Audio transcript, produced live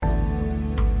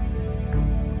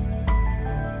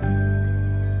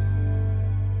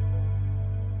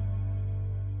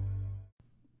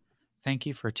Thank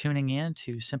you for tuning in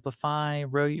to Simplify,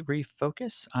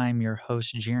 Refocus. I'm your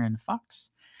host, Jaron Fox,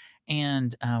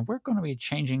 and we're going to be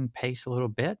changing pace a little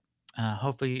bit.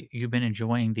 Hopefully, you've been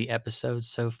enjoying the episodes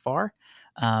so far.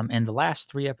 In the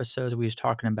last three episodes, we was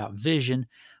talking about vision.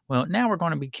 Well, now we're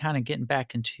going to be kind of getting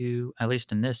back into, at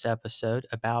least in this episode,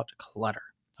 about clutter.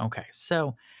 Okay,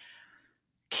 so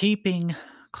keeping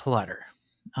clutter.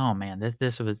 Oh man,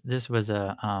 this was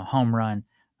a home run.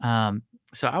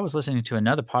 So I was listening to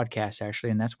another podcast actually,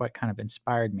 and that's what kind of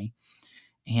inspired me.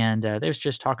 And there's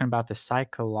just talking about the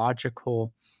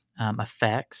psychological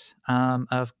effects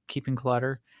of keeping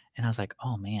clutter. And I was like,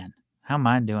 oh man, how am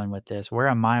I doing with this? Where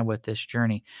am I with this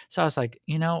journey? So I was like,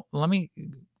 let me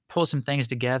pull some things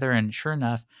together. And sure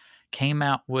enough, came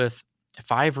out with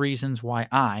five reasons why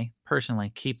I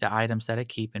personally keep the items that I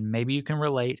keep. And maybe you can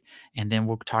relate. And then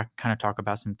we'll talk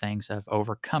about some things of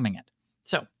overcoming it.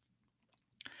 So,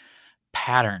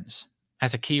 patterns.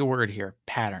 That's a key word here,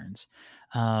 patterns.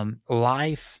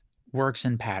 Life works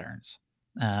in patterns.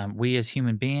 We as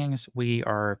human beings, we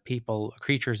are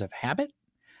creatures of habit.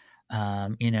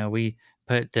 We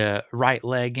put the right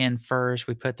leg in first.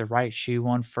 We put the right shoe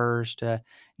on first.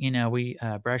 We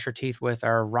brush our teeth with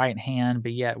our right hand,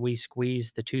 but yet we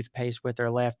squeeze the toothpaste with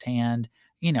our left hand.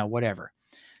 Whatever.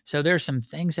 So there's some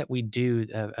things that we do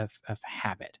of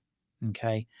habit.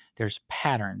 Okay, there's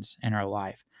patterns in our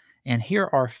life, and here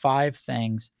are five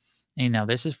things.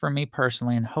 This is for me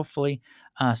personally, and hopefully,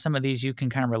 some of these you can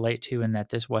kind of relate to, and that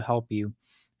this will help you.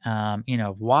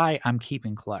 Why I'm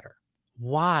keeping clutter.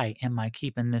 Why am I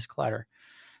keeping this clutter?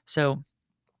 So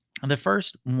the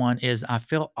first one is I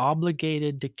feel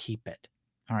obligated to keep it.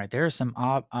 All right, there are some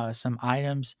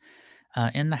items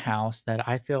in the house that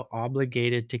I feel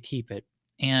obligated to keep it,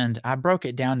 and I broke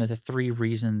it down to the three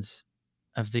reasons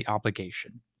of the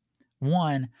obligation.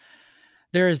 One,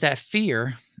 there is that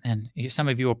fear, and some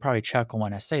of you will probably chuckle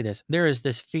when I say this. There is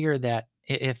this fear that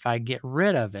if I get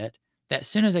rid of it, that as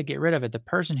soon as I get rid of it, the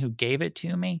person who gave it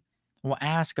to me will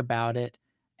ask about it,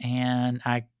 and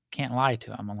I can't lie to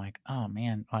them. I'm like, oh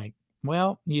man, like,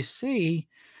 well, you see,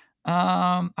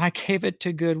 I gave it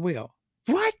to Goodwill.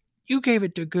 What? You gave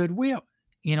it to Goodwill?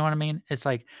 You know what I mean? It's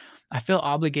like I feel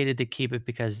obligated to keep it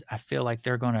because I feel like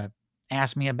they're going to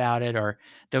ask me about it, or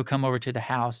they'll come over to the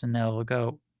house and they'll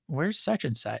go, "Where's such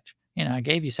and such? I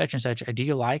gave you such and such. Do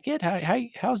you like it?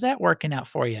 How's that working out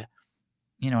for you?"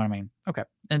 You know what I mean? Okay.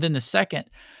 And then the second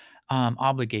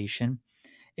obligation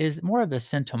is more of the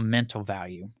sentimental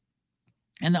value.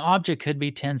 And the object could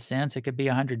be 10 cents, it could be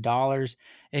 $100,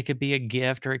 it could be a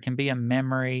gift, or it can be a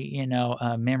memory,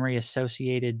 a memory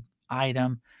associated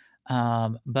item.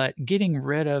 But getting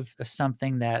rid of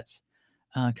something that's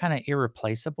kind of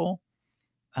irreplaceable.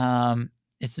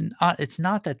 It's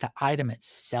not that the item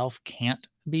itself can't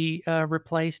be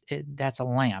replaced. That's a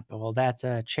lamp. Well, that's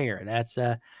a chair. That's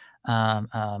a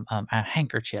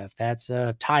handkerchief. That's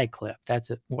a tie clip.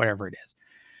 That's whatever it is.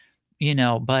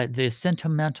 But the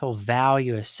sentimental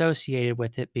value associated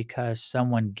with it because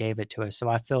someone gave it to us. So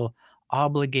I feel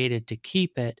obligated to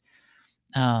keep it.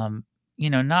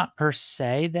 Not per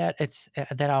se that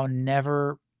that I'll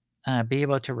never be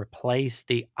able to replace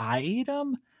the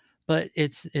item, but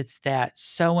it's that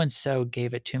so and so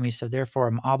gave it to me, so therefore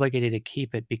I'm obligated to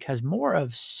keep it because more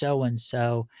of so and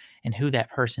so and who that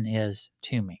person is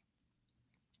to me.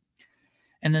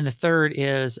 And then the third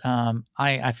is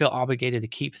I feel obligated to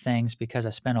keep things because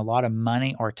I spend a lot of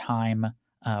money or time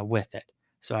with it.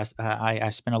 So I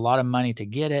spend a lot of money to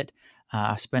get it.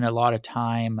 I spend a lot of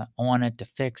time on it to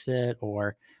fix it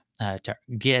or to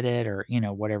get it or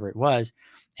whatever it was,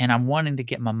 and I'm wanting to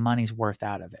get my money's worth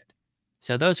out of it.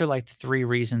 So those are like the three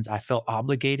reasons I feel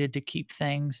obligated to keep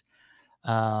things.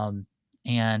 Um,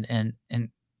 and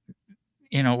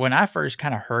when I first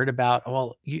kind of heard about,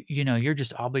 well, you're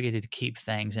just obligated to keep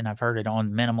things, and I've heard it on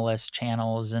minimalist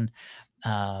channels, and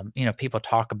people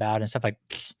talk about it and stuff like,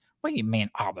 "Pfft, what do you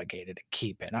mean obligated to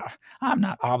keep it? I'm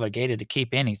not obligated to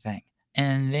keep anything."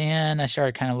 And then I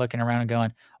started kind of looking around and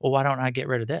going, well, why don't I get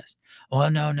rid of this? Well,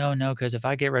 no, no, no, because if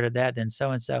I get rid of that, then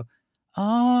so and so.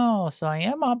 Oh, so I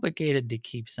am obligated to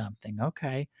keep something.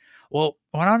 Okay. Well,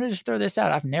 why don't I just throw this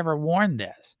out? I've never worn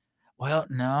this. Well,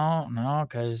 no, no,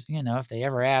 because if they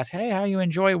ever ask, "Hey, how you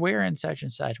enjoy wearing such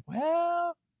and such?"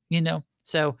 Well,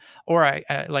 so or I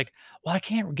like, "Well, I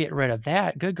can't get rid of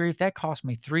that. Good grief, that cost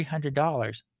me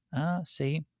 $300."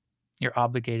 See, you're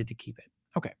obligated to keep it.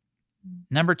 Okay,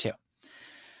 number 2.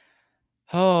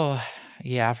 Oh,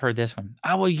 yeah, I've heard this one.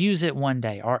 "I will use it one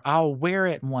day," or "I'll wear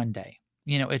it one day."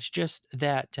 It's just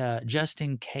that, just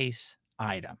in case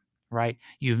item, right?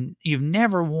 You've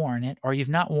never worn it, or you've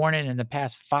not worn it in the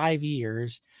past 5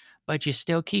 years, but you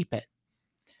still keep it.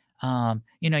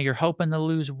 You're hoping to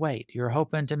lose weight. You're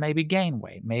hoping to maybe gain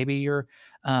weight. Maybe you're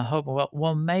hoping,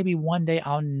 well, maybe one day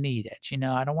I'll need it.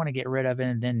 I don't want to get rid of it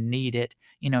and then need it,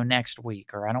 next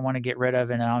week, or I don't want to get rid of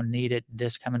it and I'll need it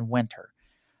this coming winter.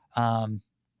 Um,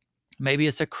 Maybe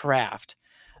it's a craft.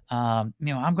 I'm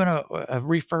going to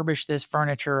refurbish this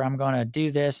furniture. I'm going to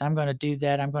do this. I'm going to do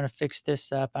that. I'm going to fix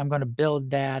this up. I'm going to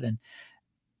build that. And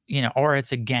or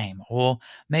it's a game. Well,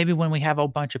 maybe when we have a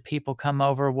bunch of people come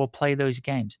over, we'll play those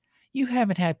games. You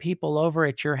haven't had people over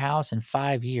at your house in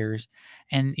 5 years,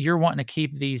 and you're wanting to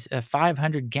keep these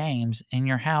 500 games in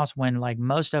your house when, like,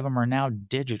 most of them are now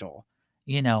digital.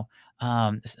 You know,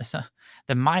 so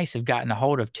the mice have gotten a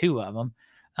hold of two of them.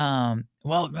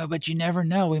 Well, no, but you never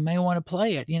know. We may want to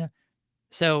play it.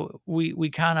 So we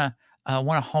kind of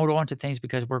want to hold on to things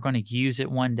because we're going to use it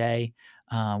one day.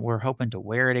 We're hoping to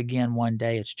wear it again one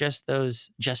day. It's just those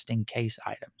just in case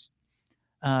items.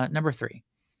 Number three,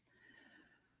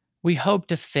 we hope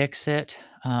to fix it.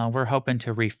 We're hoping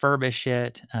to refurbish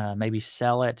it, maybe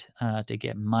sell it to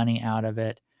get money out of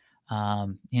it.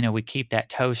 We keep that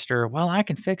toaster. Well, I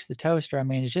can fix the toaster. I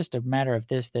mean, it's just a matter of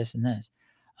this, this, and this.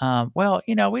 Well,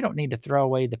 we don't need to throw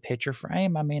away the picture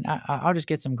frame. I mean, I'll just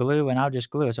get some glue and I'll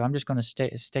just glue it. So I'm just going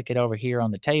to stick it over here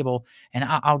on the table, and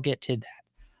I'll get to that.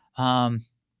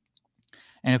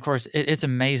 And of course, it's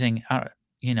amazing.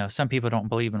 Some people don't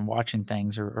believe in watching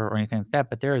things or anything like that,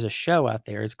 but there is a show out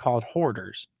there. It's called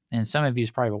Hoarders, and some of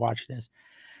you's probably watched this.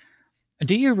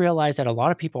 Do you realize that a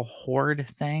lot of people hoard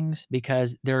things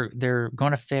because they're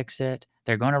going to fix it,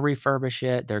 they're going to refurbish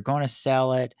it, they're going to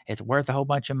sell it. It's worth a whole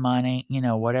bunch of money,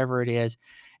 whatever it is,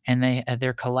 and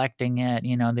they're collecting it.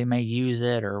 They may use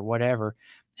it or whatever,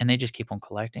 and they just keep on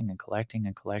collecting and collecting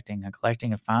and collecting and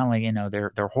collecting, and finally,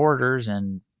 they're hoarders.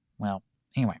 And well,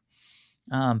 anyway,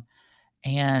 um,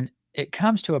 and it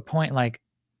comes to a point like,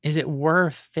 is it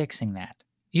worth fixing that?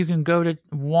 You can go to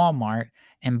Walmart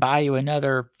and buy you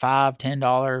another $5,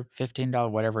 $10,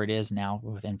 $15, whatever it is now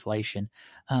with inflation,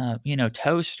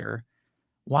 toaster.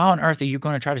 Why on earth are you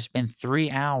going to try to spend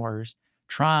 3 hours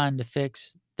trying to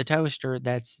fix the toaster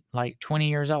that's like 20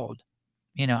 years old?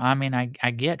 I mean,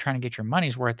 I get trying to get your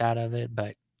money's worth out of it,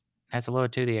 but that's a little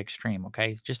to the extreme.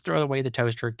 Okay. Just throw away the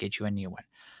toaster, get you a new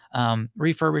one.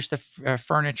 Refurbish the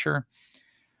furniture.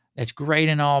 It's great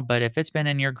and all, but if it's been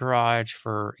in your garage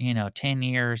for, 10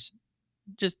 years,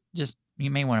 just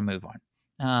you may wanna move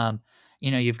on.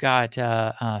 You've got,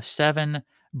 7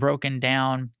 broken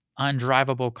down,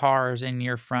 undrivable cars in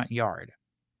your front yard.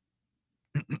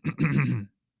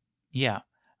 Yeah.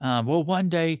 Well, one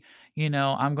day,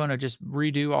 I'm gonna just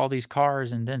redo all these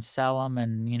cars and then sell them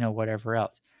and, whatever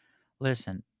else.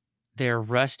 Listen, they're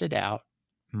rusted out,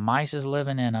 mice is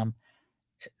living in them.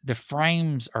 The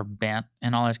frames are bent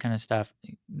and all this kind of stuff.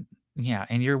 Yeah,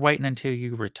 and you're waiting until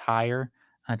you retire,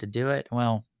 to do it.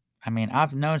 Well, I mean,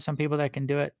 I've known some people that can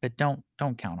do it, but don't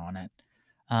count on it.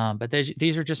 But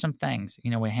these are just some things,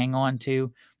 we hang on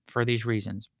to for these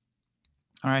reasons.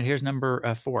 All right, here's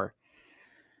number 4.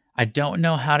 I don't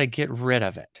know how to get rid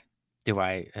of it. Do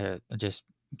I just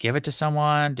give it to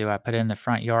someone? Do I put it in the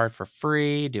front yard for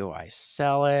free? Do I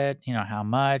sell it? How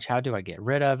much? How do I get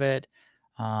rid of it?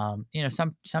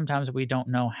 Sometimes we don't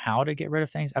know how to get rid of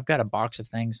things. I've got a box of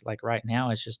things like right now.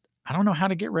 It's just I don't know how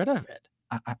to get rid of it.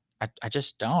 I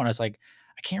just don't. It's like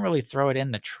I can't really throw it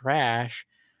in the trash,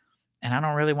 and I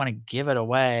don't really wanna give it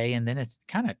away, and then it's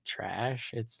kinda trash.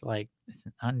 It's like, it's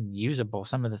unusable.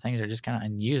 Some of the things are just kinda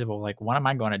unusable. Like, what am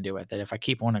I gonna do with it? If I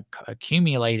keep on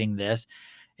accumulating this,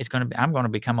 I'm gonna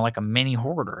become like a mini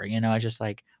hoarder, It's just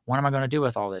like, what am I gonna do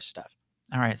with all this stuff?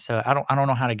 Alright, so I don't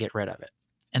know how to get rid of it.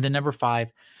 And then number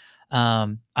 5,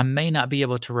 I may not be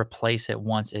able to replace it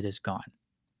once it is gone.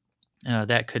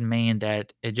 That could mean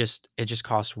that it just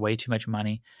costs way too much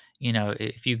money.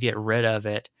 If you get rid of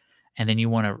it and then you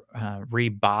want to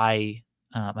rebuy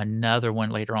another one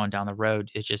later on down the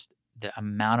road, it's just the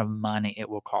amount of money it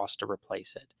will cost to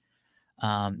replace it.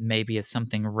 Maybe it's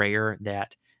something rare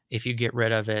that if you get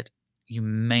rid of it, you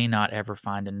may not ever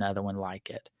find another one like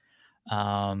it.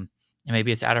 And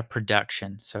maybe it's out of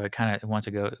production, so it kind of once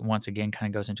again kind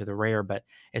of goes into the rare, but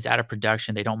it's out of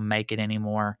production. They don't make it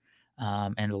anymore,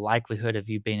 and the likelihood of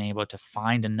you being able to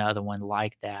find another one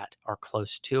like that or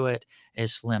close to it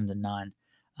is slim to none.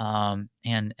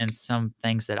 And some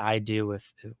things that I do with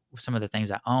some of the things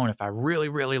I own, if I really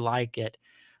really like it,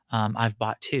 I've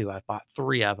bought two, I've bought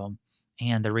three of them,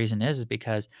 and the reason is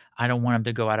because I don't want them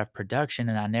to go out of production,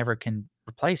 and I never can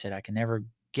replace it. I can never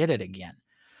get it again.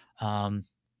 Um,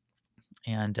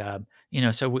 And,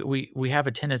 so we have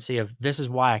a tendency of, this is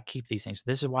why I keep these things.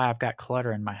 This is why I've got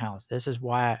clutter in my house. This is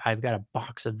why I've got a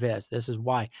box of this. This is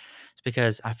why. It's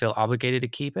because I feel obligated to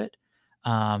keep it.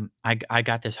 I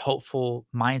got this hopeful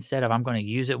mindset of, I'm going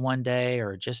to use it one day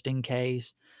or just in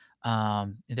case.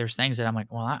 There's things that I'm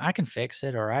like, well, I can fix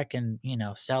it, or I can,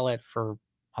 sell it for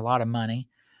a lot of money.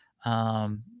 I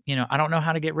don't know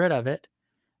how to get rid of it.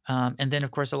 And then,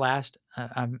 of course, the last,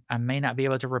 I may not be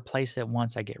able to replace it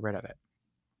once I get rid of it.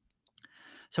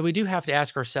 So we do have to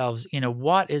ask ourselves,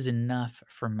 what is enough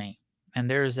for me? And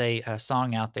there's a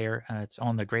song out there. It's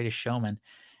on The Greatest Showman,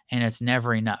 and it's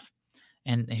never enough.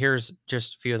 And here's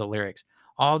just a few of the lyrics.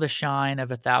 All the shine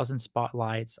of 1,000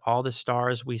 spotlights, all the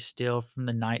stars we steal from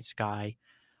the night sky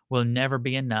will never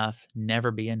be enough, never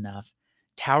be enough.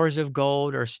 Towers of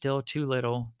gold are still too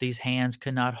little. These hands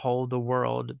could not hold the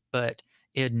world, but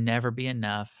it'd never be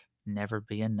enough, never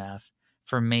be enough.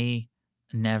 For me,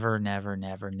 never, never,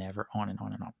 never, never, on and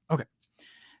on and on. Okay.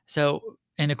 So,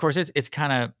 and of course, it's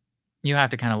kind of, you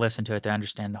have to kind of listen to it to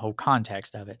understand the whole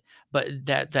context of it. But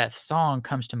that song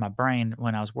comes to my brain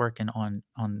when I was working on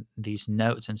these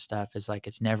notes and stuff. Is like,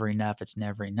 it's never enough. It's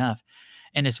never enough,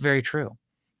 and it's very true.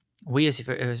 We as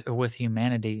with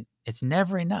humanity, it's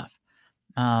never enough.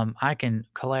 I can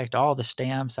collect all the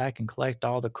stamps, I can collect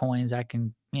all the coins, I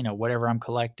can, whatever I'm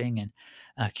collecting and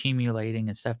accumulating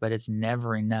and stuff, but it's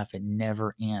never enough. It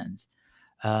never ends.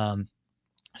 Um,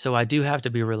 so I do have to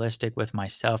be realistic with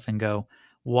myself and go,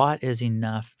 what is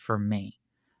enough for me?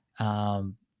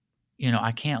 Um,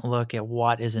 I can't look at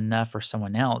what is enough for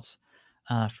someone else.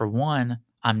 For one,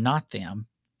 I'm not them.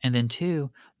 And then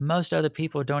two, most other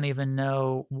people don't even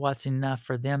know what's enough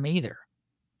for them either,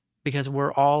 because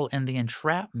we're all in the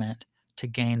entrapment to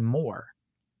gain more.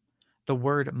 The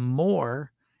word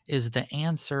more is the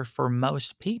answer for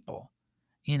most people.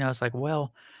 It's like,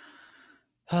 well,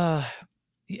 uh,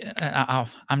 yeah,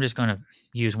 I'm just going to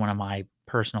use one of my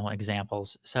personal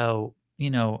examples. So,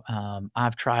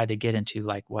 I've tried to get into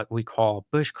like what we call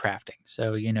bushcrafting.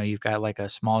 So, you've got like a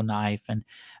small knife and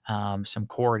some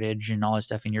cordage and all this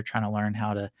stuff, and you're trying to learn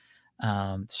how to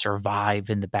survive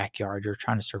in the backyard. You're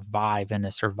trying to survive in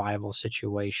a survival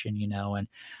situation, and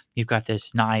you've got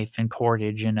this knife and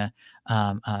cordage and a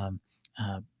um, um,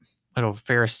 uh, little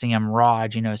ferrocerium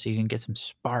rod, so you can get some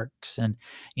sparks, and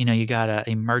you got a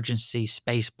emergency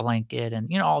space blanket,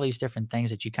 and all these different things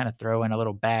that you kind of throw in a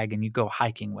little bag and you go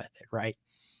hiking with it, right?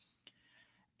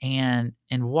 And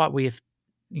what we've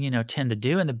tend to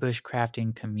do in the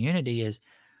bushcrafting community is,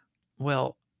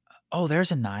 well, oh,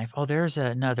 there's a knife. Oh, there's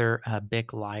another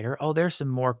Bic lighter. Oh, there's some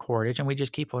more cordage, and we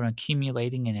just keep on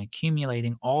accumulating and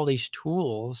accumulating all these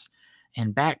tools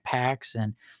and backpacks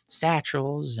and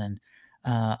satchels and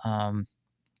uh, um,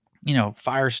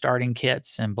 fire starting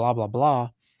kits and blah, blah, blah.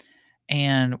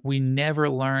 And we never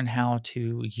learn how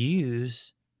to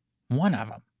use one of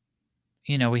them.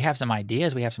 We have some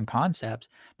ideas, we have some concepts,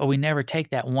 but we never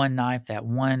take that one knife, that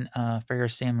one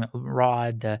ferrocerium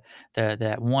rod,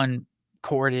 that one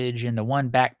cordage and the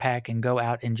one backpack, and go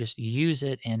out and just use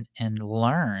it and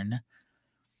learn.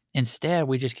 Instead,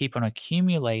 we just keep on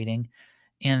accumulating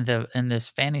in this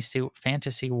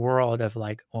fantasy world of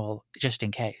like, well, just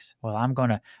in case. Well, I'm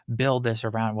gonna build this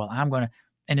around. Well, I'm gonna,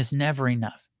 and it's never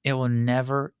enough. It will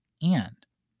never end,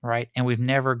 right? And we've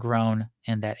never grown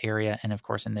in that area. And of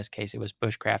course, in this case, it was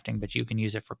bushcrafting, but you can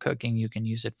use it for cooking. You can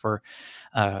use it for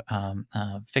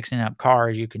fixing up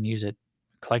cars. You can use it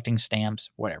collecting stamps,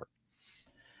 whatever.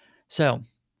 So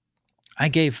I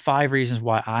gave 5 reasons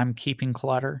why I'm keeping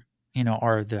clutter,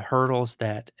 are the hurdles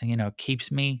that,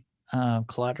 keeps me,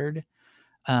 cluttered.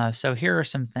 So here are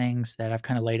some things that I've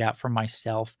kinda laid out for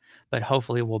myself, but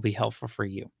hopefully will be helpful for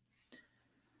you.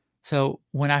 So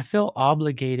when I feel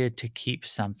obligated to keep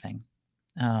something,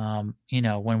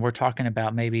 when we're talking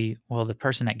about maybe, well, the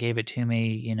person that gave it to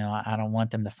me, I don't want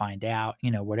them to find out,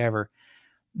 whatever.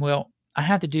 Well,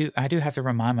 I do have to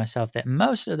remind myself that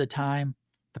most of the time,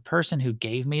 the person who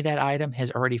gave me that item has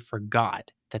already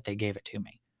forgot that they gave it to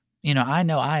me. I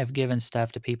know I have given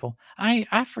stuff to people.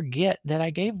 I forget that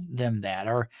I gave them that,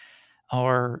 or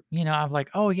I'm like,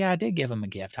 "Oh, yeah, I did give them a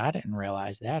gift. I didn't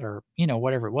realize that," or,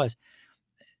 whatever it was.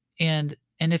 And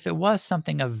if it was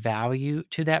something of value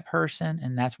to that person,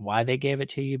 and that's why they gave it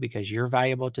to you, because you're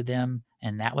valuable to them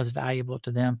and that was valuable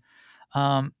to them,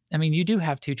 I mean, you do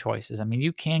have 2 choices. I mean,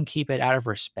 you can keep it out of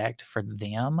respect for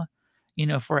them,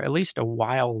 for at least a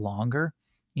while longer,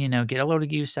 get a little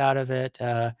use out of it,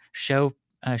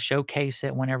 showcase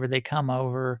it whenever they come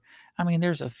over. I mean,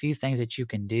 there's a few things that you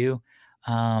can do,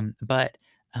 but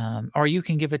or you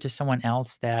can give it to someone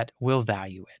else that will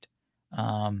value it.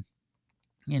 Um,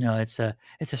 it's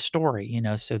a story,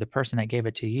 so the person that gave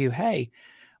it to you, hey,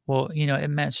 well, it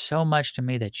meant so much to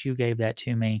me that you gave that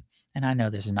to me, and I know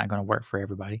this is not gonna work for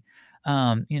everybody.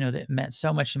 That meant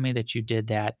so much to me that you did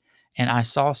that, and I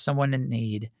saw someone in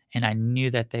need, and I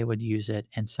knew that they would use it,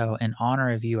 and so in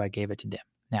honor of you, I gave it to them.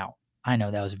 Now, I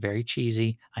know that was very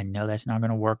cheesy. I know that's not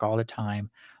gonna work all the time,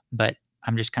 but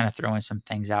I'm just kinda throwing some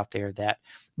things out there that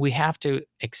we have to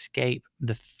escape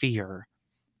the fear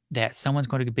that someone's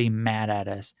going to be mad at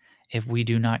us if we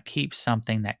do not keep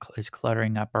something that is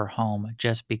cluttering up our home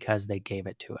just because they gave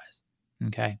it to us.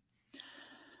 Okay.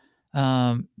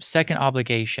 Second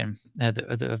obligation,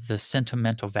 the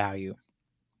sentimental value.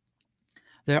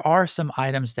 There are some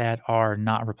items that are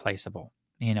not replaceable.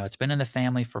 It's been in the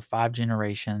family for 5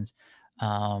 generations. There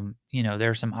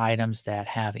are some items that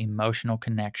have emotional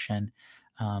connection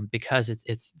because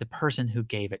it's the person who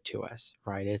gave it to us,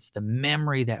 right? It's the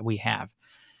memory that we have.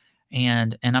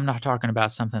 And I'm not talking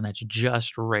about something that's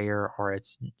just rare or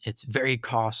it's very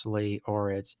costly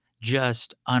or it's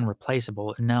just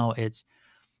unreplaceable. No, it's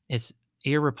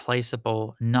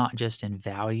irreplaceable, not just in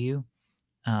value,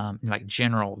 like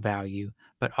general value,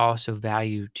 but also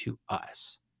value to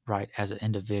us, right, as an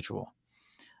individual.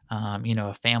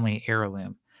 A family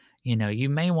heirloom. You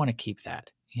may want to keep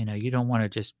that. You don't want to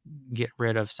just get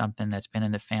rid of something that's been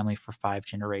in the family for 5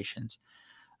 generations.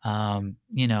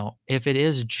 If it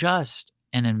is just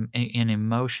an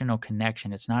emotional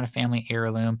connection, it's not a family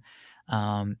heirloom.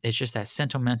 It's just that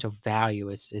sentimental value.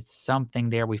 It's something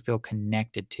there we feel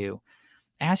connected to.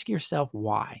 Ask yourself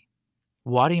why.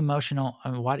 What emotion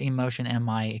am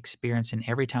I experiencing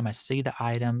every time I see the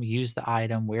item, use the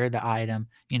item, wear the item,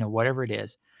 whatever it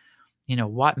is.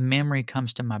 What memory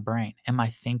comes to my brain? Am I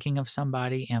thinking of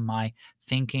somebody? Am I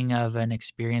thinking of an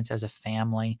experience as a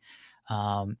family?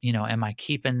 Am I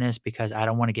keeping this because I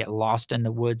don't want to get lost in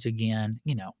the woods again?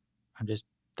 I'm just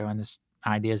throwing this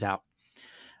ideas out.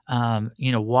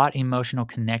 What emotional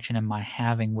connection am I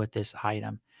having with this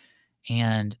item?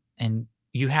 And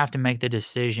you have to make the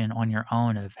decision on your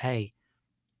own of, hey,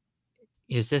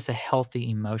 is this a healthy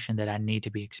emotion that I need to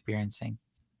be experiencing?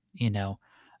 You know,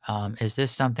 is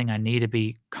this something I need to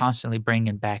be constantly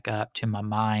bringing back up to my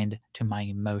mind, to my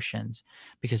emotions?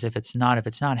 Because if it's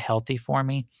not healthy for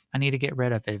me, I need to get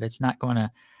rid of it. If it's not going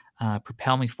to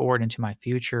propel me forward into my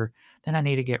future, then I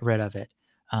need to get rid of it.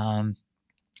 Um,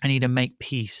 I need to make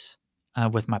peace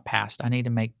with my past. I need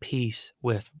to make peace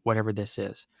with whatever this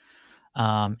is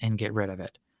and get rid of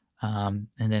it. And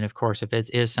then, of course, if it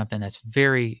is something that's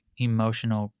very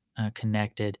emotional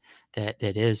connected, that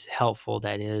is helpful,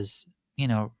 that is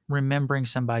remembering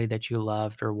somebody that you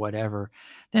loved or whatever,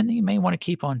 then you may want to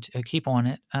keep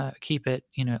it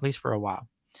at least for a while.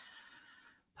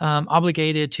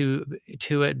 Obligated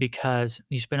to it because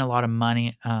you spend a lot of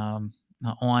money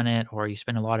on it, or you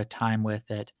spend a lot of time with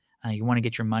it. You want to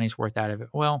get your money's worth out of it.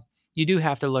 Well, you do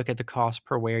have to look at the cost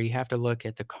per wear. You have to look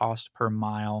at the cost per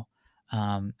mile.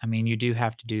 I mean, you do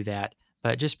have to do that,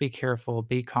 but just be careful,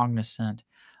 be cognizant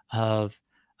of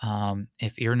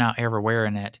if you're not ever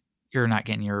wearing it, you're not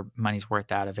getting your money's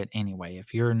worth out of it anyway.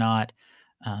 If you're not,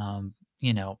 yeah,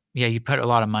 you put a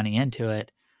lot of money into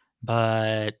it,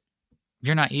 but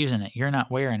you're not using it, you're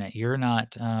not wearing it, you're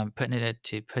not, putting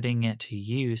it to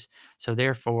use, so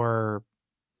therefore,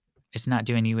 it's not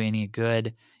doing you any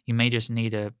good. You may just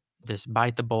need to just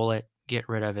bite the bullet, get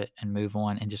rid of it, and move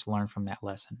on, and just learn from that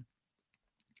lesson.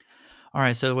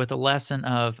 Alright, so with the lesson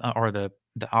of or the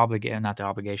obligation, not the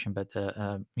obligation, but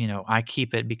I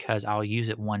keep it because I'll use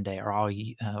it one day or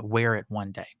wear it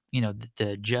one day,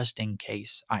 the just in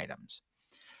case items.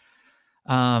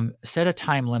 Set a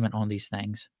time limit on these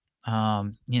things.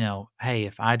 Hey,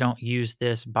 if I don't use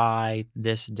this by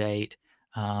this date,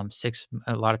 a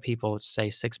lot of people say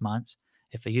 6 months.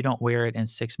 If you don't wear it in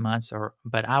 6 months,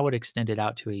 but I would extend it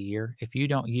out to a year. If you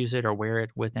don't use it or wear it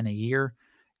within a year,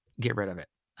 get rid of it.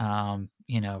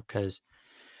 Because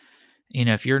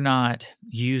if you're not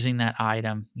using that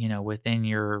item, within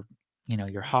your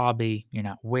hobby, you're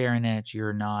not wearing it,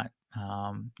 you're not,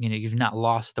 you've not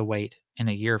lost the weight in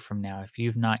a year from now. If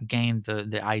you've not gained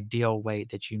the ideal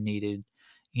weight that you needed,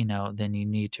 then you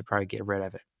need to probably get rid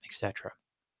of it, etc.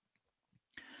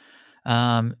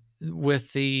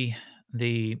 With the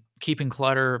keeping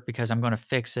clutter because I'm going to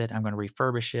fix it, I'm going to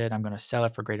refurbish it, I'm going to sell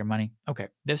it for greater money. Okay,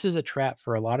 this is a trap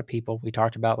for a lot of people. We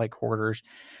talked about like hoarders.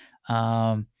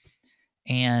 Um,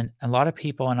 and a lot of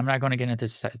people, and I'm not going to get into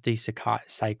the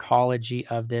psychology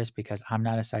of this because I'm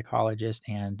not a psychologist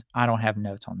and I don't have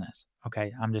notes on this.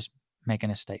 Okay. I'm just making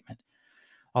a statement.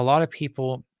 A lot of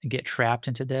people get trapped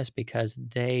into this because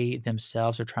they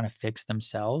themselves are trying to fix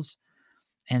themselves.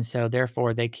 And so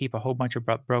therefore they keep a whole bunch of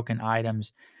broken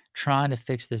items trying to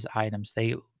fix these items.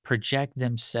 They project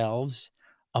themselves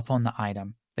upon the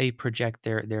item. They project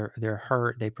their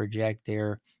hurt, they project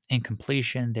their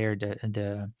incompletion, their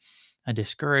the a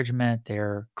discouragement,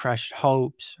 their crushed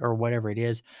hopes, or whatever it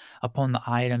is upon the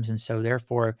items. And so,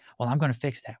 therefore, well, I'm going to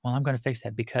fix that. Well, I'm going to fix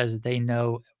that because they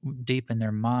know deep in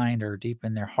their mind or deep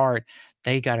in their heart,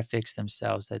 they got to fix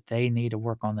themselves, that they need to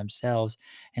work on themselves.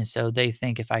 And so they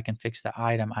think if I can fix the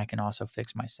item, I can also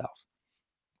fix myself.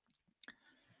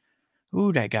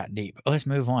 Ooh, that got deep. Let's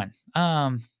move on.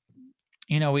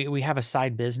 We have a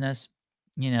side business.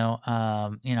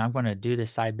 I'm going to do this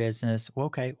side business. Well,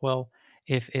 okay, well,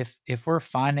 if we're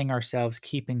finding ourselves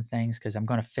keeping things because I'm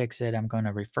going to fix it, I'm going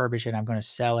to refurbish it, I'm going to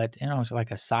sell it. It's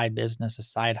like a side business, a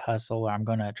side hustle. Or I'm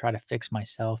going to try to fix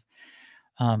myself.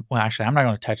 Well, actually, I'm not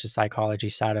going to touch the psychology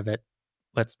side of it.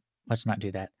 Let's let's not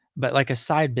do that. But like a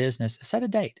side business, set a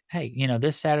date. Hey,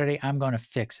 this Saturday I'm going to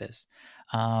fix this.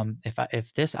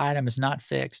 If this item is not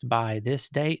fixed by this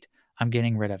date, I'm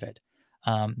getting rid of it.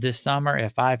 This summer,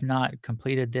 if I've not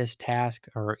completed this task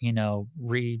or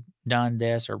redone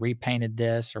this or repainted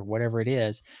this or whatever it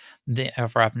is, then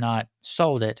if I've not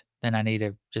sold it, then I need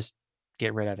to just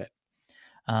get rid of it.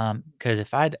 Because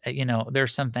if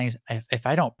there's some things if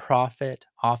I don't profit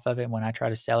off of it when I try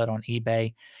to sell it on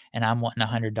eBay and I'm wanting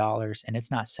 $100 and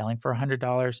it's not selling for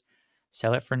 $100,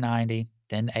 sell it for 90,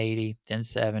 then 80, then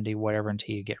 70, whatever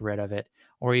until you get rid of it.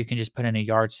 Or you can just put in a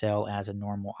yard sale as a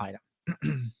normal item.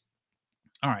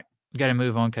 All right, got to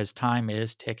move on because time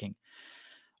is ticking.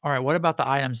 All right, what about the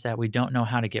items that we don't know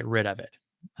how to get rid of it?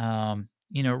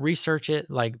 Research it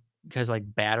like because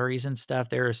like batteries and stuff,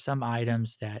 there are some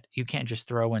items that you can't just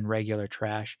throw in regular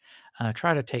trash.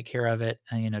 Try to take care of it.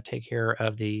 Take care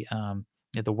of the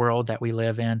world that we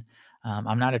live in.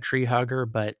 I'm not a tree hugger,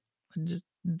 but just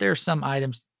there's some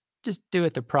items. Just do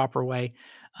it the proper way.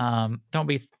 Don't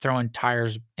be throwing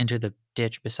tires into the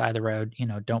ditch beside the road.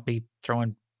 Don't be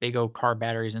throwing big old car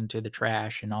batteries into the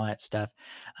trash and all that stuff.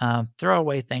 Throw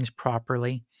away things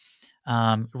properly.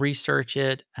 Research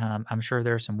it. I'm sure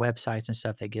there are some websites and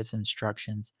stuff that gives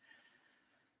instructions.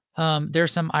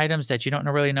 There's some items that you don't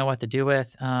really know what to do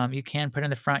with. You can put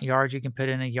in the front yard. You can put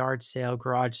in a yard sale,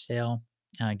 garage sale.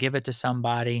 Give it to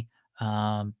somebody.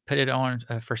 Put it on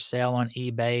for sale on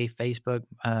eBay,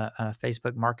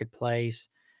 Facebook Marketplace.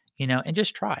 And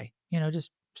just try.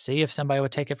 Just see if somebody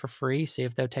would take it for free. See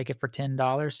if they'll take it for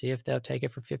 $10. See if they'll take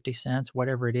it for 50 cents.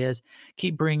 Whatever it is,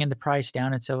 keep bringing the price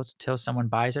down until someone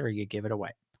buys it or you give it away.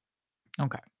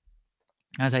 Okay,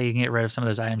 that's how you can get rid of some of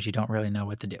those items you don't really know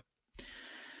what to do.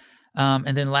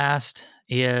 And then last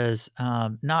is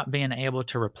not being able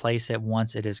to replace it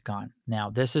once it is gone. Now,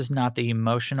 this is not the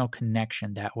emotional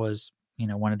connection that was,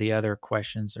 one of the other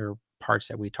questions or parts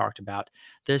that we talked about.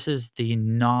 This is the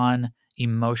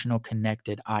non-emotional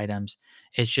connected items.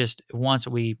 It's just once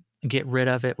we get rid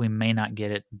of it, we may not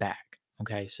get it back.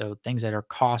 Okay, so things that are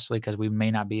costly because we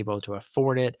may not be able to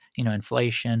afford it,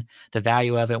 inflation, the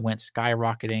value of it went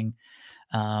skyrocketing.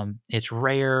 It's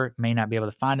rare, may not be able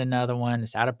to find another one.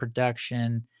 It's out of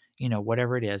production,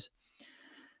 whatever it is.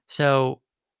 So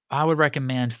I would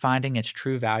recommend finding its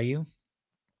true value.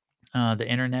 The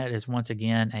internet is once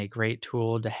again a great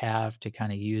tool to have to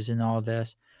kind of use in all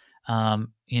this.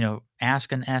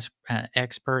 Ask an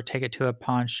expert, take it to a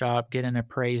pawn shop, get an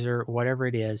appraiser, whatever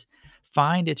it is.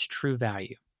 Find its true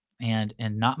value, and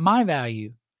not my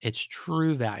value. Its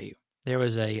true value. There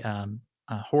was a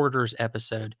hoarders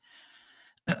episode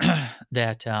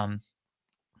that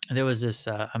there was this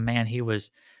a man.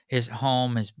 His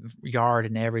home, his yard,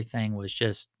 and everything was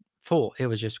just full. It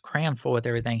was just crammed full with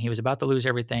everything. He was about to lose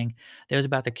everything. They was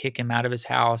about to kick him out of his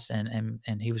house, and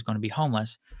he was going to be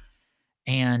homeless.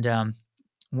 And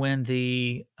when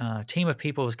the team of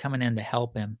people was coming in to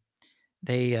help him,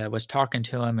 they was talking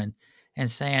to him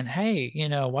and saying, "Hey,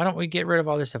 why don't we get rid of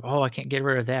all this stuff?" "Oh, I can't get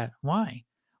rid of that." "Why?"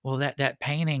 "Well, that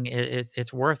painting,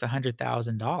 it's worth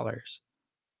 $100,000.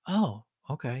 "Oh,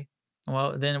 okay.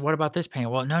 Well, then what about this paint?"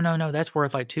 "Well, no, no, no, that's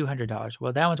worth like $200.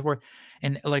 "Well, that one's worth,"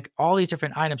 and like all these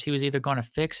different items, he was either gonna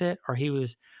fix it or he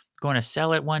was gonna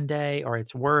sell it one day, or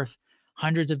it's worth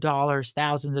hundreds of dollars,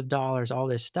 thousands of dollars, all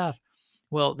this stuff.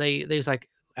 Well, they was like,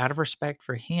 out of respect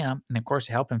for him, and of course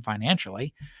to help him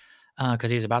financially,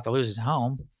 because he's about to lose his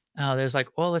home, they was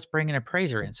like, "Well, let's bring an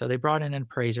appraiser in." So they brought in an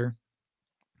appraiser,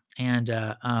 and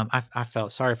I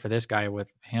felt sorry for this guy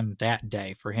with him that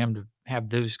day, for him to have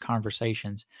those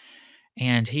conversations.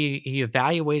 And he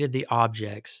evaluated the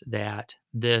objects that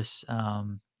this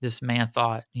man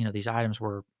thought, these items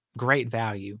were great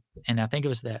value. And I think it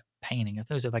was that painting. I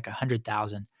think it was like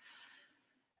 100,000.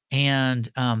 And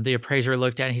the appraiser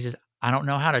looked at it. He says, I don't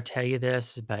know how to tell you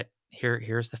this, but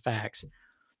here's the facts.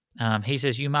 He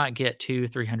says you might get two,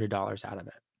 $300 out of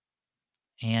it.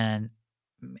 And,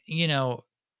 you know,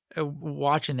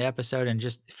 watching the episode and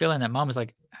just feeling that moment was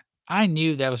like, I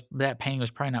knew that painting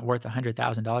was probably not worth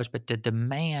 $100,000, but the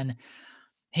man,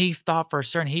 he thought for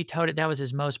certain, he told it that was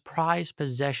his most prized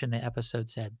possession, the episode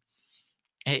said.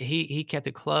 He kept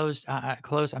it closed,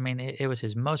 close. I mean, it was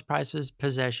his most prized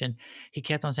possession. He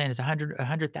kept on saying it's 100,000,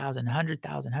 100,000,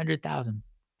 100,000.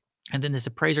 And then this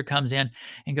appraiser comes in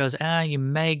and goes, you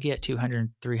may get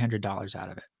 200, $300 out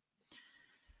of it.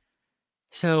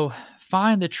 So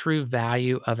find the true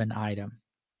value of an item.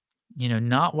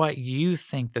 Not what you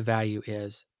think the value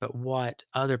is, but what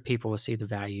other people will see the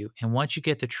value. And once you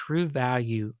get the true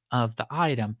value of the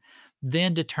item,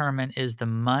 then determine, is the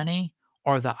money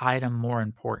or the item more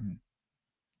important?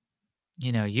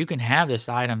 You can have this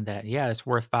item that, yeah, it's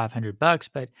worth 500 bucks,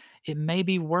 but it may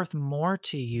be worth more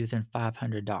to you than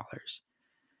 $500.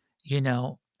 you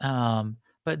know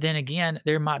but then again,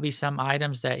 there might be some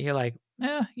items that you're like,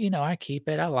 I keep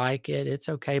it, I like it, it's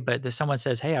okay. But if someone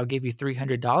says, hey, I'll give you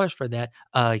 $300 for that,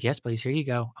 yes please, here you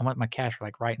go, I want my cash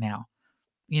like right now.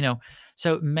 you know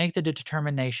so make the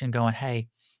determination going, hey,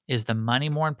 is the money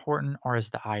more important or is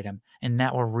the item? And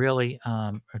that will really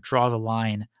draw the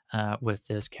line with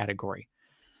this category.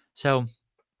 So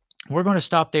we're going to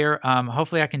stop there.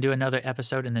 Hopefully, I can do another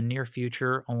episode in the near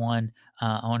future on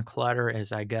clutter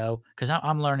as I go, because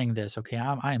I'm learning this. Okay,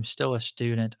 I am still a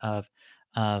student of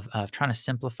trying to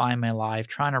simplify my life,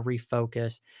 trying to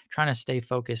refocus, trying to stay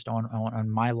focused on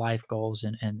my life goals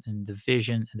and the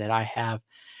vision that I have.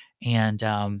 And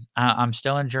I'm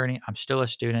still in journey. I'm still a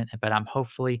student, but I'm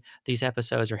hopefully these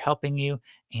episodes are helping you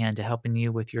and helping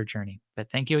you with your journey.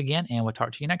 But thank you again, and we'll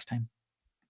talk to you next time.